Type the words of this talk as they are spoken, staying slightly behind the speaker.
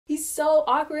so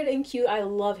awkward and cute. I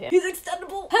love him. He's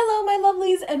extendable. Hello, my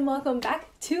lovelies, and welcome back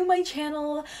to my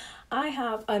channel. I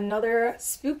have another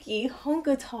spooky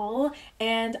HomeGoods haul,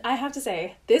 and I have to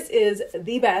say, this is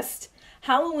the best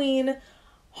Halloween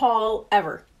haul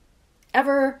ever.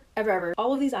 Ever.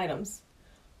 All of these items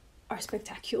are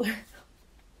spectacular.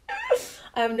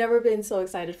 I have never been so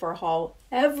excited for a haul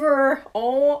ever.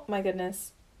 Oh my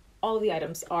goodness. All of the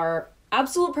items are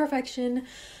absolute perfection.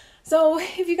 So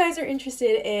if you guys are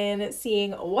interested in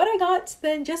seeing what I got,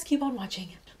 then just keep on watching.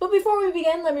 But before we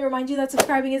begin, let me remind you that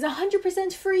subscribing is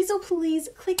 100% free, so please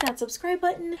click that subscribe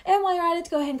button. And while you're at it,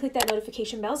 go ahead and click that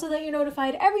notification bell so that you're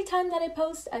notified every time that I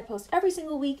post. I post every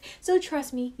single week, so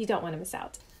trust me, you don't want to miss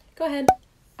out. Go ahead,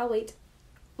 I'll wait.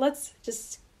 Let's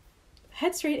just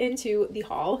head straight into the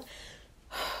haul.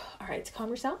 All right, calm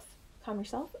yourself, all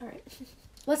right.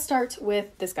 Let's start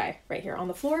with this guy right here on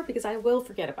the floor because I will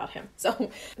forget about him.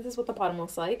 So this is what the bottom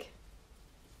looks like.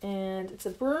 And it's a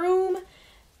broom.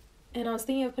 And I was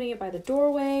thinking of putting it by the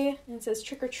doorway. And it says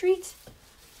trick or treat.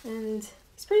 And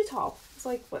it's pretty tall. It's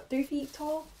like, what, 3 feet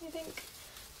tall, I think?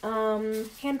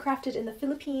 Handcrafted in the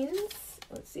Philippines.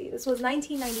 Let's see, this was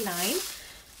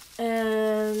 $19.99.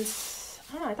 And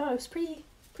I don't know, I thought it was pretty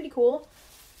cool.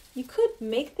 You could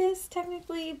make this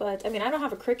technically, but I mean, I don't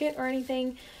have a Cricut or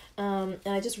anything. And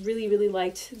I just really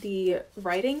liked the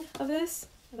writing of this.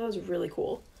 That was really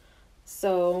cool.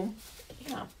 So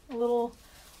yeah, a little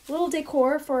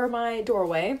decor for my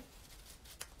doorway.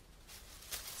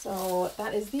 So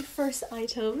that is the first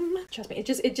item. Trust me,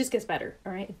 it just gets better.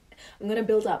 All right, I'm gonna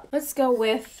build up. Let's go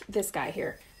with this guy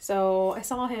here. So I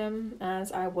saw him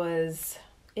as I was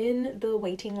in the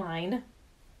waiting line.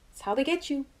 It's how they get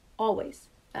you, always.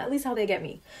 At least how they get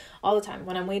me all the time.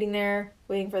 When I'm waiting there,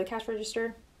 waiting for the cash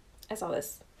register, I saw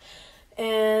this.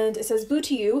 And it says boo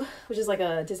to you, which is like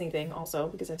a Disney thing also,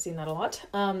 because I've seen that a lot.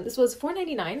 This was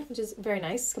 $4.99, which is very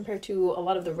nice compared to a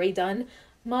lot of the Ray Dunn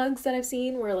mugs that I've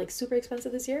seen were like super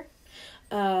expensive this year.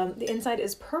 The inside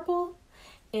is purple,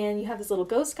 and you have this little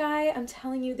ghost guy. I'm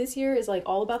telling you, this year is like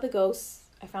all about the ghosts.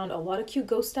 I found a lot of cute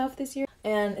ghost stuff this year,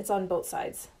 and it's on both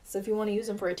sides. So if you want to use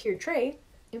them for a tiered tray,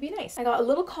 it'd be nice. I got a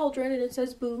little cauldron and it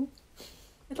says boo.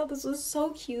 I thought this was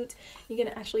so cute. You can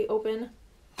actually open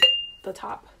the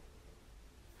top.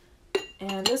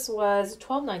 And this was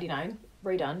 $12.99,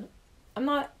 Ray Dunn. I'm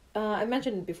not, I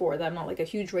mentioned before that I'm not like a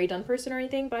huge Ray Dunn person or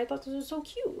anything, but I thought this was so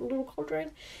cute, a little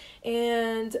cauldron.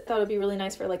 And thought it'd be really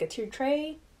nice for like a tiered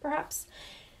tray, perhaps.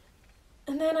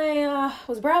 And then I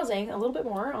was browsing a little bit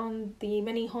more on the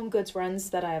many HomeGoods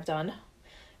runs that I have done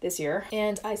this year.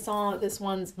 And I saw this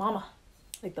one's mama.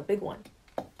 Like the big one,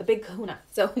 the big kahuna.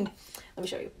 So let me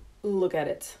show you. Look at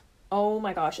it. Oh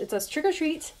my gosh. It says trick or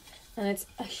treat, and it's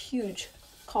a huge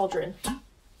cauldron.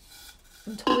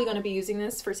 I'm totally going to be using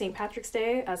this for St. Patrick's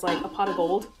Day as like a pot of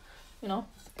gold, you know,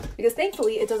 because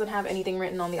thankfully it doesn't have anything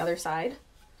written on the other side.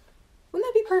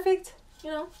 Wouldn't that be perfect? You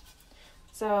know?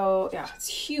 So yeah, it's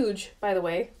huge, by the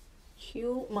way.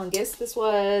 Humongous. This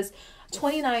was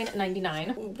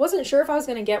 $29.99. Wasn't sure if I was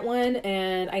gonna get one,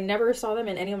 and I never saw them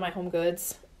in any of my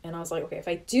HomeGoods, and I was like, okay, if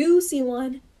I do see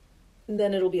one,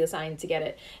 then it'll be a sign to get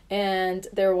it. And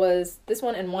there was this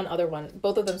one and one other one.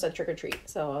 Both of them said trick or treat,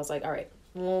 so I was like, all right,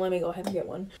 well, let me go ahead and get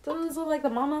one. Doesn't this look like the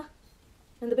mama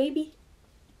and the baby?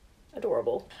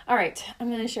 Adorable. All right, I'm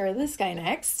gonna share this guy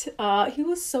next. He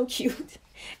was so cute,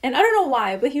 and I don't know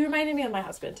why, but he reminded me of my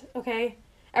husband. Okay,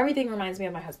 everything reminds me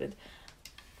of my husband.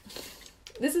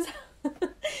 This is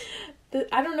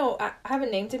I don't know, I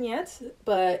haven't named him yet,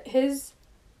 but his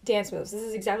dance moves, this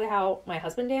is exactly how my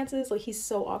husband dances. Like, he's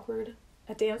so awkward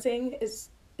at dancing. It's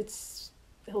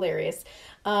hilarious.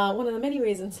 One of the many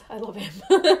reasons I love him.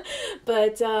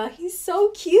 But he's so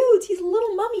cute. He's a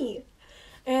little mummy.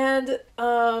 And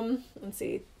let's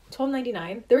see,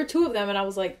 $12.99. There were 2 of them, and I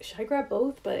was like, should I grab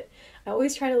both? But I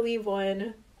always try to leave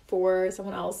one for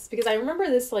someone else, because I remember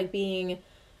this like being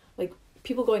like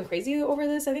people going crazy over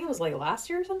this. I think it was like last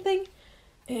year or something.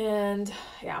 And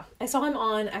yeah, I saw him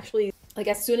on actually like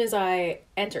as soon as I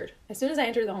entered the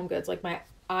HomeGoods, like my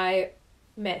eye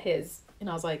met his, and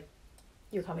I was like,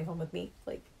 you're coming home with me,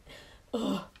 like,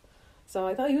 ugh. So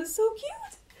I thought he was so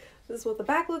cute. This is what the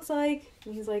back looks like.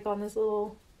 And he's like on this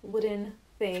little wooden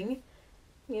thing.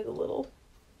 He has a little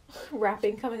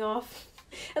wrapping coming off,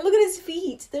 and look at his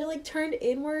feet, they're like turned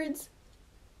inwards.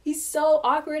 He's so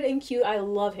awkward and cute. I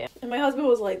love him. And my husband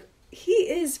was like, he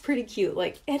is pretty cute.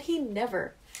 Like, and he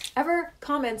never ever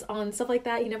comments on stuff like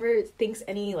that. He never thinks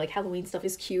any like Halloween stuff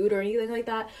is cute or anything like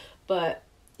that. But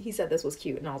he said this was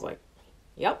cute, and I was like,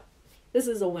 yep, this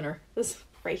is a winner. This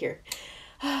right here.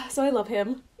 So I love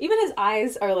him. Even his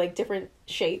eyes are like different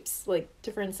shapes, like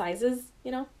different sizes,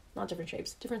 you know? not different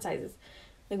shapes, different sizes.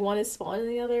 Like one is smaller than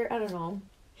the other. I don't know.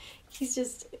 He's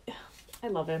just, I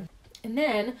love him. And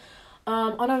then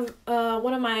on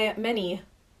one of my many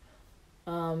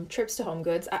trips to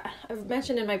HomeGoods, I've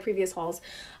mentioned in my previous hauls,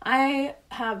 I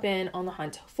have been on the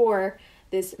hunt for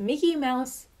this Mickey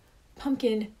Mouse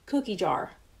pumpkin cookie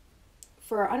jar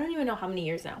for I don't even know how many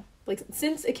years now. Like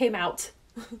since it came out,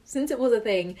 since it was a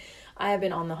thing, I have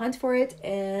been on the hunt for it,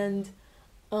 and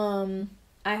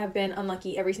I have been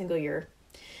unlucky every single year.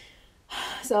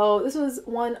 So this was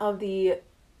one of the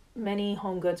many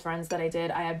HomeGoods runs that I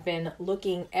did. I have been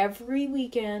looking every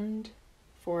weekend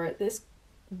for this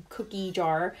cookie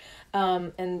jar,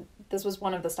 and this was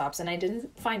one of the stops, and I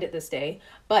didn't find it this day,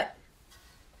 but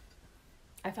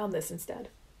I found this instead.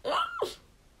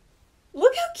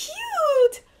 Look how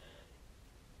cute!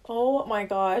 Oh my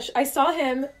gosh. I saw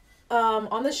him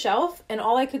on the shelf, and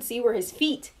all I could see were his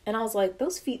feet, and I was like,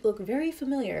 those feet look very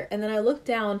familiar. And then I looked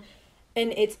down,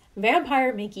 and it's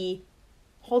Vampire Mickey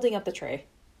holding up the tray.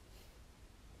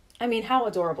 I mean, how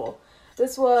adorable.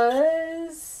 This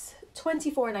was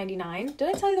 $24.99. Did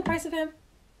I tell you the price of him?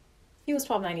 He was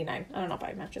 $12.99. I don't know if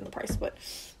I mentioned the price, but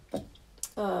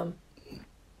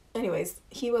anyways,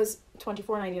 he was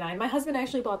 $24.99. My husband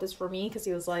actually bought this for me because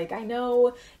he was like, I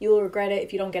know you will regret it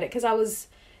if you don't get it. Because I was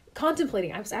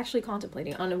actually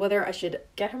contemplating on whether I should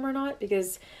get him or not,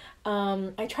 because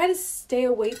I try to stay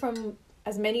away from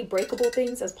as many breakable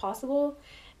things as possible.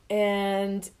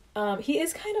 And he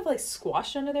is kind of like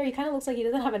squashed under there. He kind of looks like he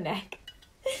doesn't have a neck.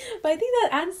 But I think that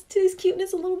adds to his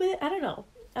cuteness a little bit. I don't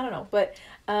know. But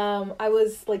I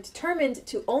was like determined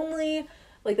to only,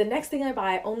 like the next thing I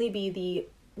buy, only be the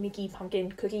Mickey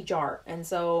pumpkin cookie jar. And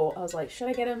so I was like, should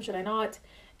I get him? Should I not?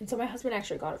 And so my husband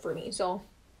actually got it for me. So,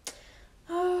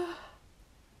 oh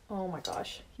my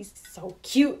gosh. He's so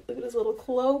cute. Look at his little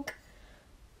cloak.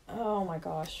 Oh my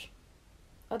gosh.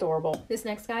 Adorable. This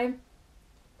next guy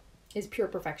is pure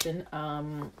perfection,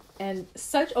 and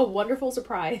such a wonderful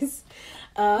surprise.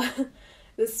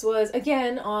 This was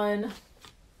again on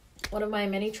one of my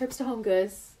many trips to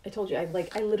HomeGoods. I told you I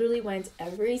literally went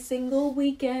every single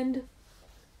weekend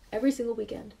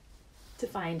to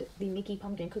find the Mickey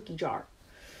pumpkin cookie jar.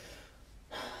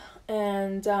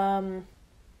 And on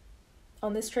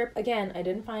this trip again, I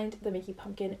didn't find the Mickey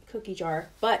pumpkin cookie jar,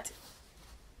 but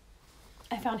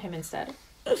I found him instead.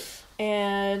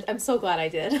 And I'm so glad I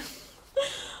did.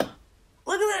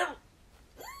 Look at them.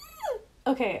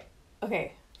 Okay.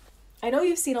 I know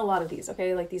you've seen a lot of these,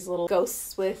 okay? Like these little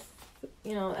ghosts with, I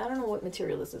don't know what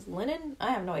material this is. Linen? I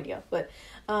have no idea. But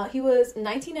he was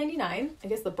 $19.99. I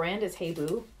guess the brand is Hey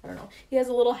Boo. I don't know. He has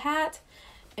a little hat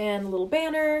and a little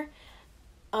banner.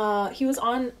 He was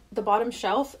on the bottom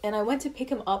shelf, and I went to pick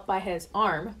him up by his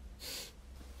arm.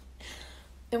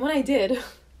 And when I did,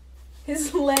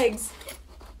 his legs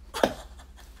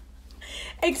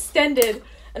extended,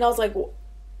 and I was like,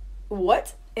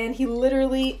 what? And he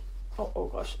literally, oh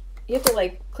gosh, you have to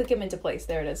like click him into place.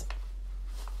 There it is.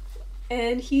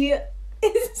 And he's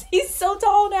so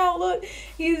tall now. Look,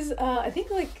 he's I think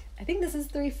this is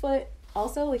 3 foot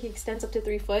also. Like he extends up to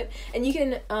 3 foot, and you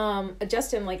can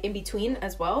adjust him like in between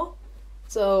as well.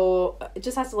 So it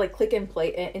just has to like click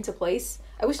into place.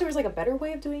 I wish there was like a better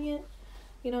way of doing it,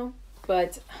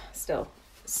 but still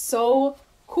so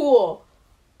cool.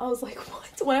 I was like,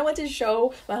 what? When I went to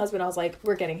show my husband, I was like,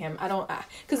 we're getting him.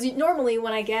 Because normally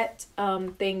when I get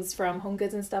things from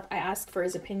HomeGoods and stuff, I ask for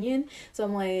his opinion. So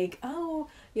I'm like, oh,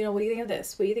 what do you think of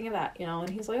this? What do you think of that? And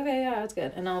he's like, okay, yeah, that's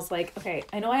good. And I was like, okay,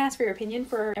 I know I asked for your opinion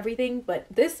for everything, but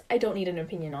this I don't need an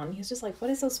opinion on. He's just like, what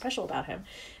is so special about him?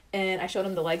 And I showed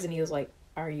him the legs, and he was like,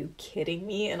 are you kidding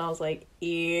me? And I was like,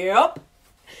 yep,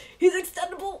 he's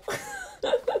extendable.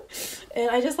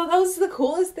 And I just thought that was the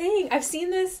coolest thing. I've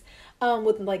seen this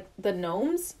with like the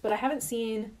gnomes, but I haven't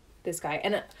seen this guy,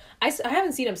 and I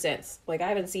haven't seen him since. Like I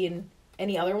haven't seen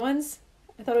any other ones.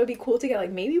 I thought it would be cool to get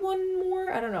like maybe one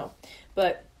more. I don't know,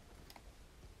 but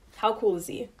how cool is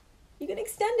he? You can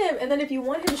extend him, and then if you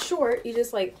want him short, you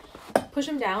just like push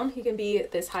him down. He can be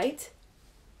this height,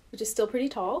 which is still pretty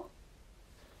tall,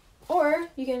 or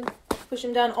you can push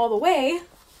him down all the way,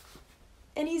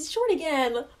 and he's short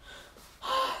again.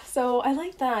 So I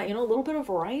like that, a little bit of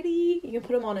variety. You can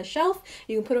put them on a shelf.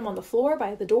 You can put them on the floor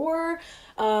by the door.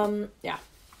 Yeah,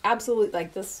 absolutely.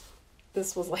 Like this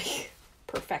was like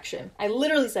perfection. I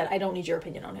literally said, I don't need your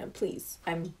opinion on him, please.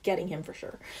 I'm getting him for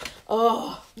sure.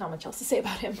 Oh, not much else to say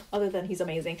about him other than he's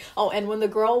amazing. Oh, and when the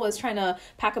girl was trying to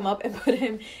pack him up and put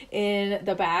him in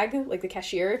the bag, like the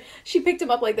cashier, she picked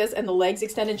him up like this and the legs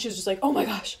extended. And she was just like, oh my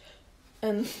gosh.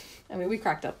 And I mean, we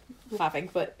cracked up laughing,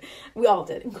 but we all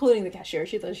did, including the cashier.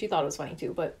 She thought it was funny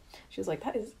too, but she was like,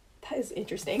 that is that is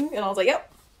interesting. And I was like,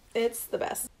 yep, it's the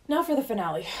best. Now for the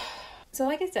finale. So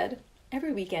like I said,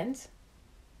 every weekend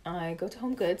I go to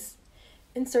HomeGoods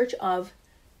in search of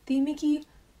the Mickey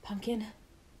pumpkin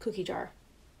cookie jar.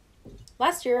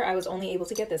 Last year I was only able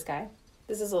to get this guy.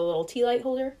 This is a little tea light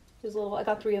holder. There's a little, I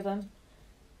got 3 of them.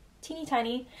 Teeny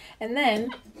tiny. And then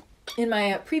in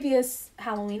my previous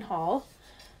Halloween haul,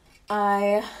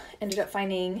 I ended up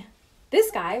finding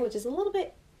this guy, which is a little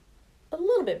bit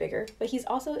bigger, but he's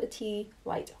also a tea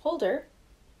light holder.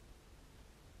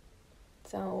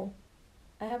 So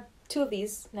I have 2 of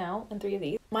these now and 3 of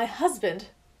these. My husband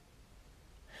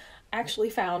actually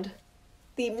found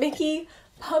the Mickey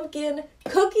pumpkin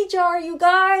cookie jar, you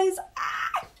guys.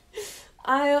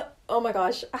 Oh my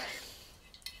gosh.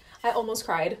 I almost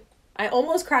cried. I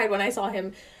almost cried when I saw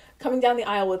him coming down the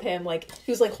aisle with him. Like,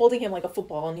 he was like holding him like a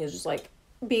football, and he was just like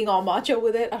being all macho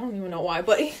with it. I don't even know why,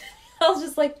 but I was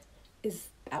just like, is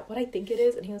that what I think it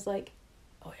is? And he was like,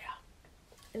 oh yeah.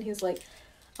 And he was like,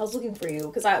 I was looking for you,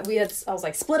 because I was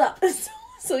like split up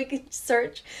so we could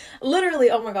search.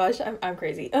 Literally, oh my gosh, I'm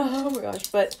crazy. Oh my gosh,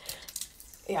 but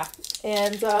yeah.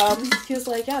 And he was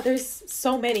like, yeah, there's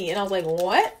so many. And I was like,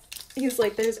 what? He was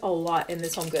like, there's a lot in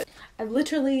this HomeGoods. I've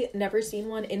literally never seen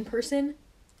one in person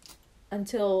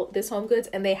until this HomeGoods,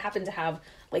 and they happen to have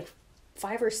like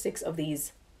 5 or 6 of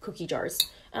these cookie jars.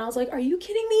 And I was like, are you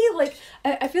kidding me? Like,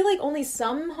 I feel like only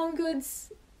some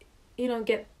HomeGoods, you know,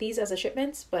 get these as a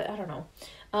shipment, but I don't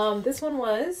know. This one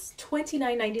was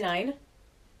 $29.99.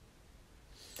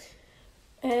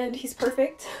 And he's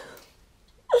perfect.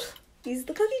 He's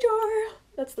the cookie jar.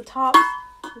 That's the top.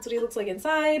 That's what he looks like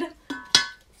inside.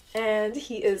 And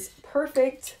he is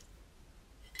perfect.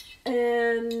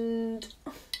 And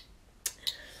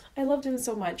I loved him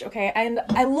so much. Okay, and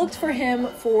I looked for him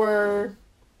for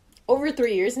over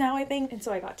 3 years now, I think. And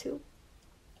so I got 2.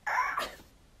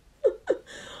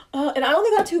 And I only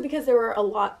got 2 because there were a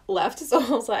lot left.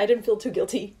 So I didn't feel too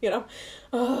guilty, you know.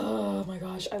 Oh my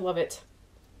gosh, I love it.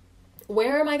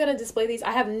 Where am I going to display these?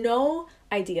 I have no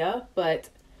idea, but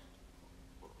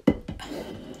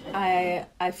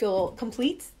I feel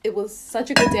complete. It was such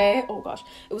a good day. Oh gosh,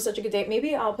 it was such a good day.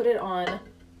 Maybe I'll put it on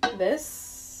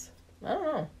this. I don't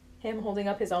know. Him holding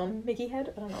up his own Mickey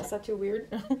head. I don't know. Is that too weird?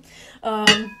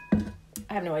 I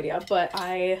have no idea, but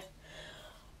I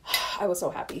was so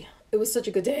happy. It was such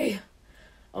a good day.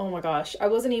 Oh my gosh.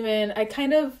 I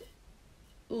kind of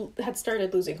had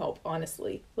started losing hope,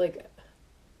 honestly. Like,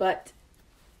 but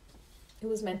it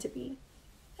was meant to be.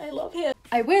 I love him.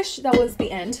 I wish that was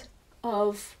the end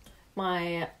of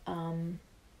my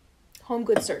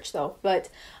HomeGoods search though, but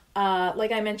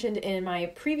like I mentioned in my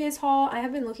previous haul, I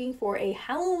have been looking for a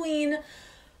Halloween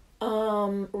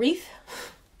wreath.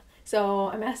 So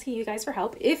I'm asking you guys for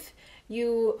help. If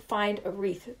you find a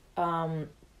wreath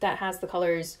that has the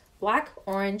colors black,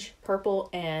 orange, purple,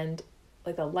 and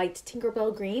like a light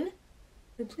Tinkerbell green,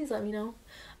 then please let me know.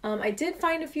 I did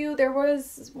find a few. There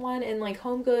was one in like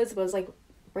HomeGoods, but it was like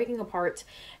breaking apart,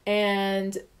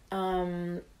 and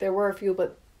there were a few,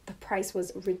 but the price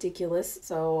was ridiculous,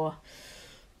 so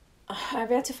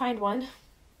I've yet to find one.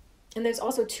 And there's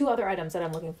also 2 other items that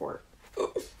I'm looking for.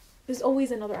 There's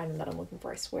always another item that I'm looking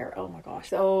for, I swear. Oh my gosh.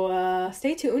 So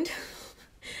stay tuned.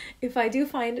 If I do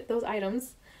find those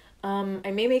items,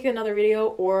 I may make another video,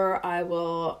 or I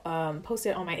will post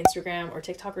it on my Instagram or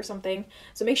TikTok or something.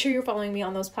 So make sure you're following me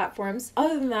on those platforms.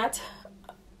 Other than that,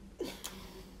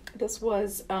 this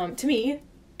was, to me,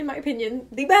 in my opinion,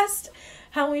 the best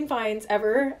Halloween finds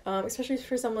ever, especially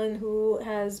for someone who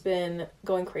has been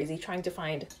going crazy trying to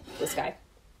find this guy.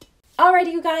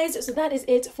 Alrighty, you guys, so that is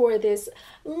it for this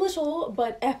little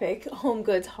but epic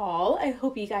HomeGoods haul. I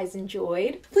hope you guys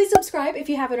enjoyed. Please subscribe if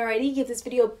you haven't already. Give this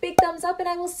video a big thumbs up, and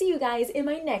I will see you guys in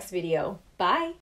my next video. Bye!